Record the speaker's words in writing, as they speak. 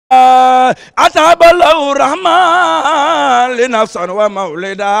أتاب الله الرحمن لنفسا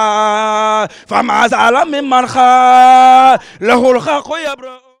ومولدا فما زال ممن خا له الخلق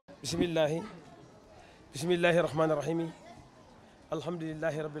يبرأ. بسم الله الرحمن الرحيم الحمد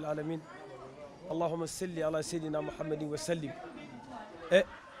لله رب العالمين اللهم صل على سيدنا محمد وسلم.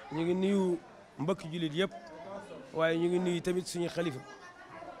 ñu ngi nuyu mbokki jullit yëpp waaye ñu ngi nuyu tamit suñu xalifa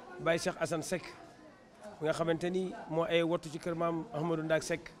Baye Cheikh Assane Seck nga xamante ni moo ay wattu ci kër maam Ahmadou Ndak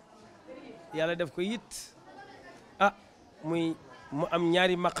Seck yàlla def ko it mu am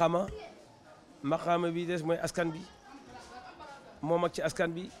ñaari maqaama bi des mooy askan bi moo mag ci askan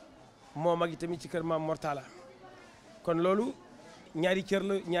bi moo mag tamit ci kër maam Mortala kon loolu ñaari cër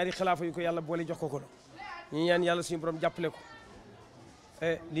la ñaari xilaafa yu ko yàlla boole jox ko la ñu ñaan yàlla suñu borom jàppale ko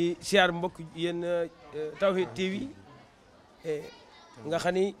di siyaar mbokk yéen Tawhid TV nga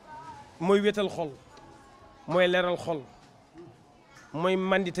xam ni mooy wétal xol mooy leeral xol mooy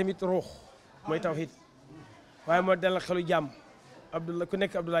mandi tamit ruux mooy Tawhid waaye moo dalal xelu jàmm Abdoulaye ku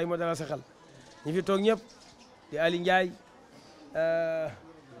nekk Abdoulaye moo dalal sa xel ñi fi toog ñëpp di Ali Ndiaye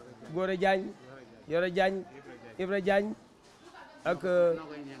Gora Diagne Yoro Diagne Ibra Diagne ak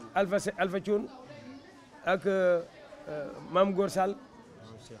Alpha Thioune ak Mame Gor Sall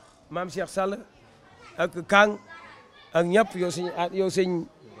Mame Cheikh Sall ak Kang ak ñëpp yow sëñ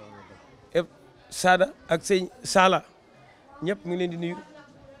Sada ak sëñ Sala ñëpp mu ngi leen di nuyu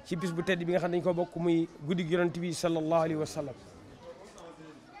ci bis bu tedd bi nga xam ne dañu ko bokk muy guddi gi yonent bi sallallahu alayhi wa sallam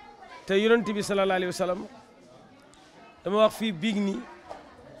te yonent bi sallallahu alayhi wa sallam dama wax fii biig ni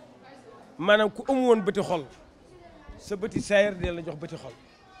maanaam ku amu woon bëti xol sa bëti saayir dee la jox bëti xol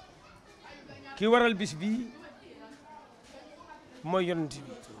ki waral bis bii mooy yonent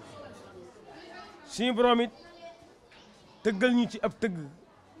bi suñu borom it tëggal ñu ci ab tëgg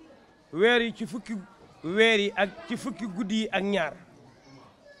weer yi ci fukki weer yi ak ci fukki guddi yi ak ñaar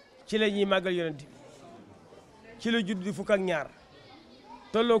ci la ñuy màggal yonent bi ci la judd di fukk ak ñaar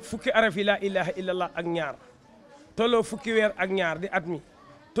tolloog fukki araf yi laa ilaha illallah ak ñaar tolloo fukki weer ak ñaar di at mi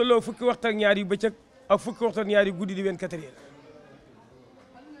tolloo fukki waxtu ak ñaar yu bëccëg ak fukki waxtu ak ñaar yu guddi di 24 heures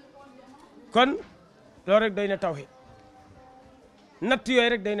kon loolu rek doy na tawhid natt yooyu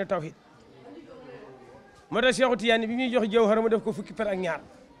rek doy na tawhid moo tax Cheikhu Tidiane bi muy jox jawhara mu def ko fukki per ak ñaar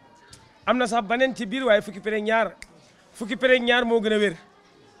am na sax beneen ci biir waaye fukki per ak ñaar moo gën a wér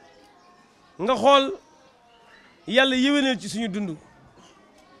nga xool yàlla yéwénal ci suñu dund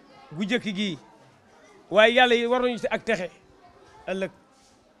gu jëkk gii waaye yàlla yi war nañu ci ak texe ëllëg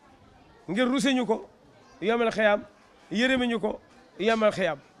ngir ruseñu ko yomal xëyaam yërëmeñu ko yomal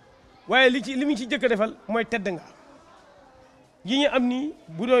xëyaam waaye li mu ci jëkk defal mooy tedd nga yi ñu am nii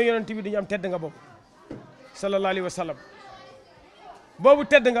bu doon yonent bi dañu am tedd nga boobu sallallahu alayhi wa sallam boobu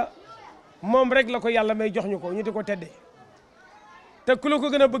tedd nga moom rek la ko yàlla may jox ñu ko ñu di ko teddee te ku la ko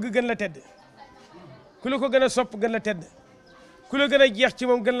gën a bëgg gën la tedd ku la ko gën a sopp gën la tedd ku la gën a jeex ci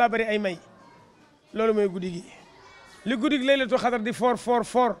moom gën laa bari ay may loolu mooy guddi gi li guddi gi laylatul xadar di foor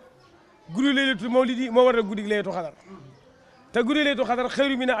guddi laylatul mawlidi moo war a guddi gi laylatul xadar te guddi laylatul xadar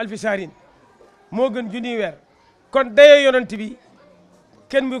xayru mina alfi saarin moo gën junniy weer kon dayoo yonent bi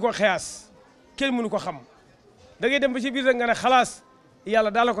kenn mënu ko xiyaas kenn mënu ko xam da ngay dem ba ci biir rek nga ne xalaas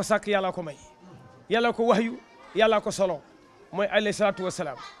yàlla daal la ko sàkk yàlla ko may yàlla ko waxyu yàlla ko solo mooy alayhi salaatu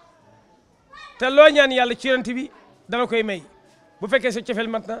wasalaam te loo ñaan yàlla ci yonent bi dala koy may bu fekkee sa cofeel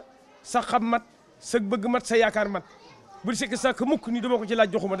mat na sa xam mat sa bëgg mat sa yaakaar mat bu sekk sàkk mukk ni dama ko ci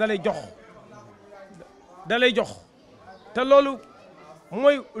laaj joxuma da lay jox te loolu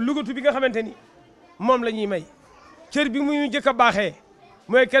mooy lugatu bi nga xamante ni moom la ñuy may cër bi mu njëkk a baaxee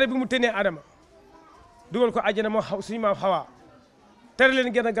mooy kere bi mu tënee Adama dugal ko àjjana moo suñu maam Xawa tere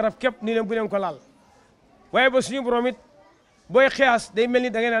leen gën a garab képp ni leen bu leen ko laal waaye ba suñu borom it booy xiyaas day mel ni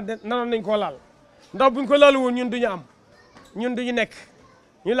da ngay naan nanoon nañ koo laal ndax buñ ko laalu woon ñun duñu am ñun duñu nekk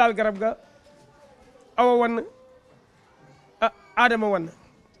ñu laal garab ga awa wann Adama wann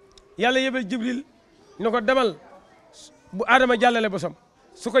yàlla yebal Jibril ne ko demal bu Adama jàllale bosam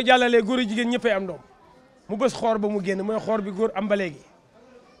su ko jàllalee góor a jigéen ñëppay am doom mu bës xoor ba mu génn mooy xoor bi góor am ba léegi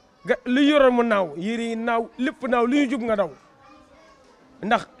lu yoroon mu naaw yére yi naaw lépp naaw lu ñu jub nga daw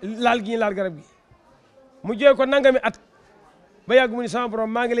ndax laal gi ñu laal garab gi mu jooy ko nangami at ba yàgg mu ni sama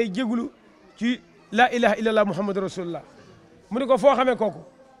borom maa ngi lay jégulu ci laa ilaha illallah muhammadu rasulullah mu ne ko foo xamee kooku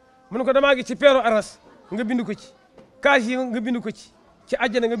mu ne ko damaa gis ci peeru aras nga bind ko ci kaas yi nga bind ko ci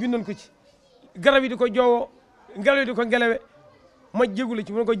àjjana nga bindoon ko ci garab yi di ko joowoo ngelaw yi di ko ngelewe ma jégulu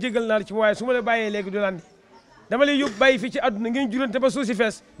ci mu ne ko jégal naa la ci waaye su ma la bàyyee léegi du landi dama lay yóbbu bàyyi fii ci àdduna ngeen jurante ba suuf si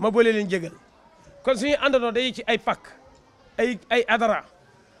fees ma boole leen jégal kon suñuy àndandoo day ci ay pakk ay adara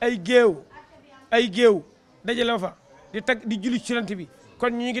ay géew dajale fa di tag di julli ci yonent bi kon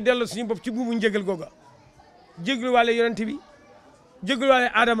ñu ngi dellu suñu bopp ci buumu njëgal googa jégluwaale yonent bi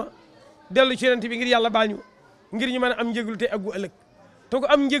jégluwaale Adama dellu ci yonent bi ngir yàlla baal ñu ngir ñu mën a am njéglu tey ak bu ëllëg te ko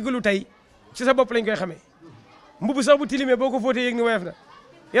am njéglu tey ci sa bopp lañ koy xamee mbubu sax bu tilimee boo ko fóotee yëg ni woyof na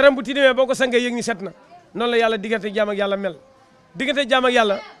yaram bu tilimee boo ko sangee yëg ni set na noonu la yàlla diggante jaam ak yàlla mel diggante jaam ak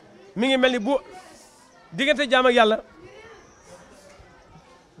yàlla mi ngi mel ni bu diggante jaam ak yàlla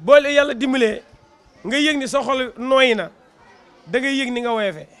boole yàlla dimbalee nga yëg ni sa xol nooyi na da ngay yëg ni nga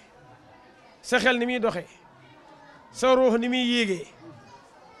woyofee sa xel ni muy doxee sa ruux ni muy yéegee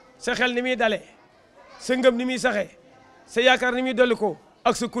sa xel ni muy dalee sa ngëm ni muy saxee sa yaakaar ni muy dolli ko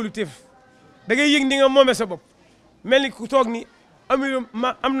ak sa collectif da ngay yëg ni nga moome sa bopp mel ni ku toog ni amilu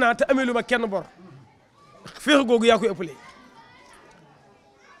ma am naa te amilu ma kenn bor féex googu yaa koy ëppalee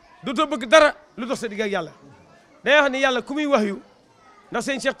dootoo bëgg dara lu dox sa digg ak yàlla day wax ni yàlla ku muy wax yu ndax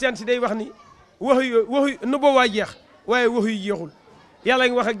seen Cheikh Tidiane si day wax ni wax yu nu boo waa jeex waaye wax yu jeexul yàlla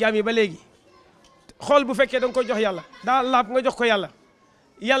ngi wax ak jaam yi ba léegi xool bu fekkee da nga ko jox yàlla daa laab nga jox ko yàlla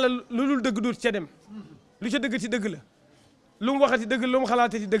yàlla lu dul dëgg duut ca dem lu ca dëgg ci dëgg la lu mu waxati dëgg la lu mu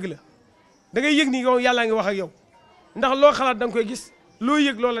xalaatati dëgg la da ngay yëg ni yow yàllaa ngi wax ak yow ndax loo xalaat da nga koy gis loo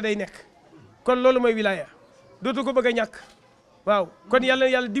yëg loola day nekk kon loolu mooy wilaya dootu ko bëgg a ñàkk waaw kon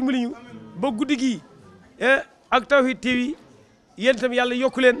yàlla dimbali ñu ba guddi gi ak Tawhid TV yéen itam yàlla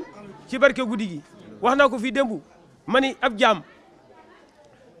yokku leen ci barke guddi gi wax naa ko fii démb ma ni ab jaam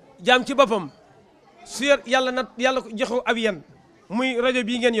ci boppam su yor yàlla ko joxo ab yen muy rajo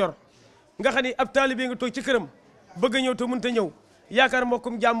bii ngeen yor nga xam ni ab taalibe nga toog ci këram bëgg a ñëw te mënut a ñëw yaakaar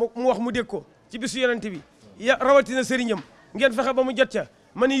mbokkum jaam mu wax mu dégg ko ci bisu yonent bi rawatina sëriñam ngeen fexe ba mu jot ca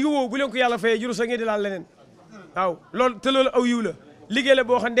ma ni yuwoo bu leen ko yàlla fayee juru sa ngeen di laal leneen waaw loolu te loolu aw yiw la liggéey la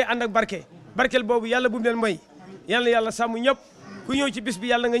boo xam ne ànd ak barkeel boobu yàlla bu mu leen may yàlla sàmm ñëpp ku ñëw ci bis bi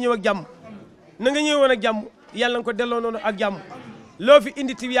yàlla nga ñëw ak jàmm na nga ñëwoon ak jàmm yàlla nga ko delloo noonu ak jàmm loo fi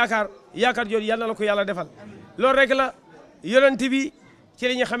indi ti yaakaar jooju yàlla na ko yàlla defal loolu rek la yonent bi ci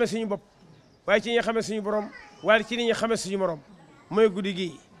li ñu xamee suñu bopp waaye ci ñu xamee suñu borom waaye ci li ñu xamee suñu morom mooy guddi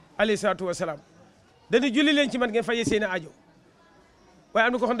gi alayhi salaatu wa salaam dañu julli leen ci man ngeen fajee seen aajo waaye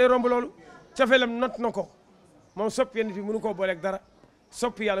am na ko xam day romb loolu cofeelam not na ko moom sopp yonent bi mënu koo booleeg dara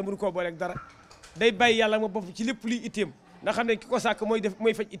sopp yàlla mënu koo booleeg dara day bàyyi yàlla ma bopp ci lépp luy itteem ndax xam ne ki ko sàkk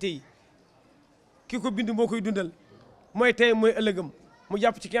mooy faj itte yi ki ko bind moo koy dundal mooy tey mooy ëllëgam mu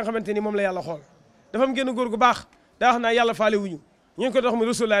jàpp ci ki nga xamante ni moom la yàlla xool dafa am génn góor gu baax daa wax naa yàlla faale wuñu ñu ngi ko dox mi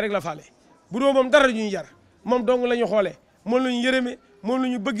Rasulullah rek la faale bu doo moom dara ñu jar moom dong la ñu xoolee moom la ñu yërëme moom la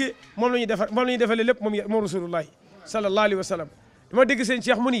ñu bëggee moom la ñu defar moom la ñu defalee lépp moom Rasulullah sallallahu alayhi wa sallam dama dégg seen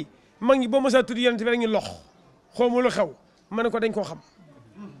Cheikh mu ni mag ñi boo mësaa tudd yonent bi rek ñu lox xawma lu xew ma ne ko dañ koo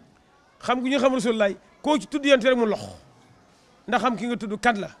xam gu ñu xam Rasulullah koo ci tudd yonent bi rek mu lox ndax xam ki nga tudd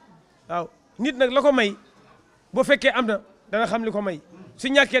kat la waaw nit nag la ko may boo fekkee am na dana xam li ko may su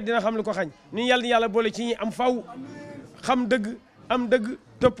ñàkkee dina xam li ko xañ ni yàlla boole ci ñi am faw xam dëgg am dëgg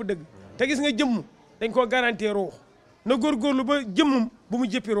topp dëgg te gis nga jëmm dañ koo garantie ruux na góorgóorlu ba jëmmum bu mu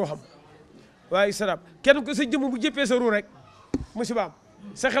jëppi ruuxam waaye salaam kenn ko sa jëmm bu jëppee sa ruux rek musibaam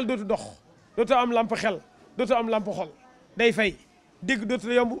sa xel dootu dox dootu am lamp xel dootu am lamp xol day fay dégg dootu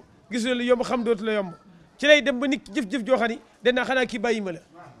la yomb gis la yomb xam dootu la yomb ci lay dem ba nit jëf-jëf joo xam ni danaa xanaa kii bàyyi ma la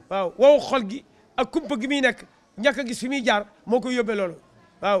waaw wow xol gi ak kumpa gi muy nekk ñàkk a gis fi muy jaar moo koy yóbbee loolu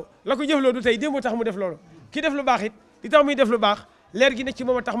waaw la ko jëf loolu du tey démb tax mu def loolu ki def lu baax it li tax muy def lu baax leer gi ne ci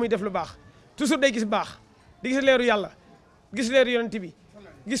moom a tax muy def lu baax toujours day gis baax di gis leeru yàlla gis leeru yonent bi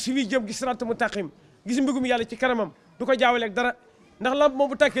gis fi muy jëm gis siraat mustaqim gis mbégum yàlla ci kanamam du ko jaawaleeg dara ndax lamp moom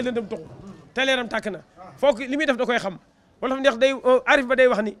bu tàkkee lëndëm tuxu te leeram tàkk na foog li muy def da koy xam wala neex day arif ba day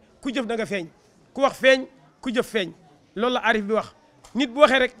wax ni ku jëf da nga feeñ ku wax feeñ ku jëf feeñ loolu la arif bi wax nit bu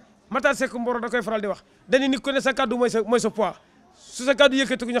waxee rek Matar Seck Mboro da koy faral di wax dañu nit ku ne sa kaddu mooy sa poids su sa kaddu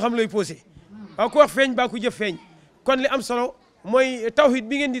yëkkati ko ñu xam looy posé waaw ku wax feeñ baa ku jëf feeñ kon li am solo mooy tawhid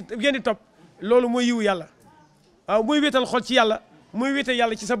bi ngeen di topp loolu mooy yiwu yàlla waaw muy wéetal xol ci yàlla muy wéetal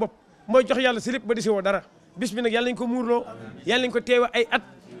yàlla ci sa bopp mooy jox yàlla si lépp ba di si woo dara bis bi nag yàlla nañ ko muurloo yàlla nañ ko teewe ay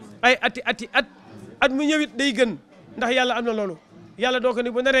at mu ñëwit day gën ndax yàlla am na loolu yàlla doo ko ni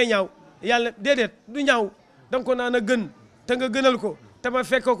bu naree ñaaw yàlla déedéet du ñaaw da nga ko naan a gën te nga gënal ko te ma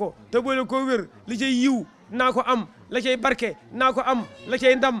fekk ko te boole koo wér li cay yiw naa ko am la cay barke naa ko am la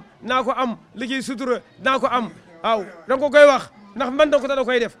cay ndam naa ko am la cay sutura naa ko am waaw da nga ko koy wax ndax man da ko te da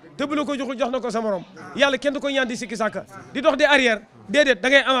koy def te bu la ko joxul jox na ko sa morom yàlla kenn du ko ñaan di sikki sàkka di dox di arrière déedéet da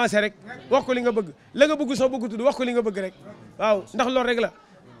ngay avancé rek wax ko li nga bëgg la nga bëgg soo bëgg tudd wax ko li nga bëgg rek waaw ndax loolu rek la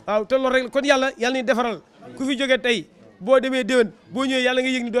waaw te loolu rek la kon yàlla ni defaral ku fi jógee tey boo demee déwén boo ñëwee yàlla nga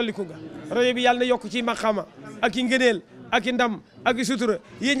yëg ni dolliku nga rajo bi yàlla na yokk ci maqaama ak i ngëneel ak i ndam ak i sutura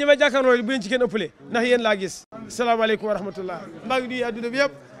yéen ñi ma jàkkaarloo bu leen ci kenn ëppale ndax yéen laa gis salaamaaleykum wa rahmatullah maa ngi nuyu adduna bi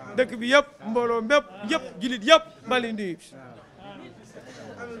yëpp dëkk bi yëpp mbooloo mépp yëpp julit yëpp maa ngi leen di nuyu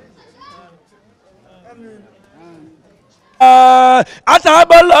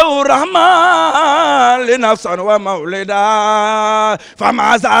أتاب الله الرحمن لنفسا ومولدا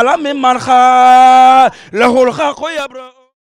فما زال ممن خا له الخلق يبرأ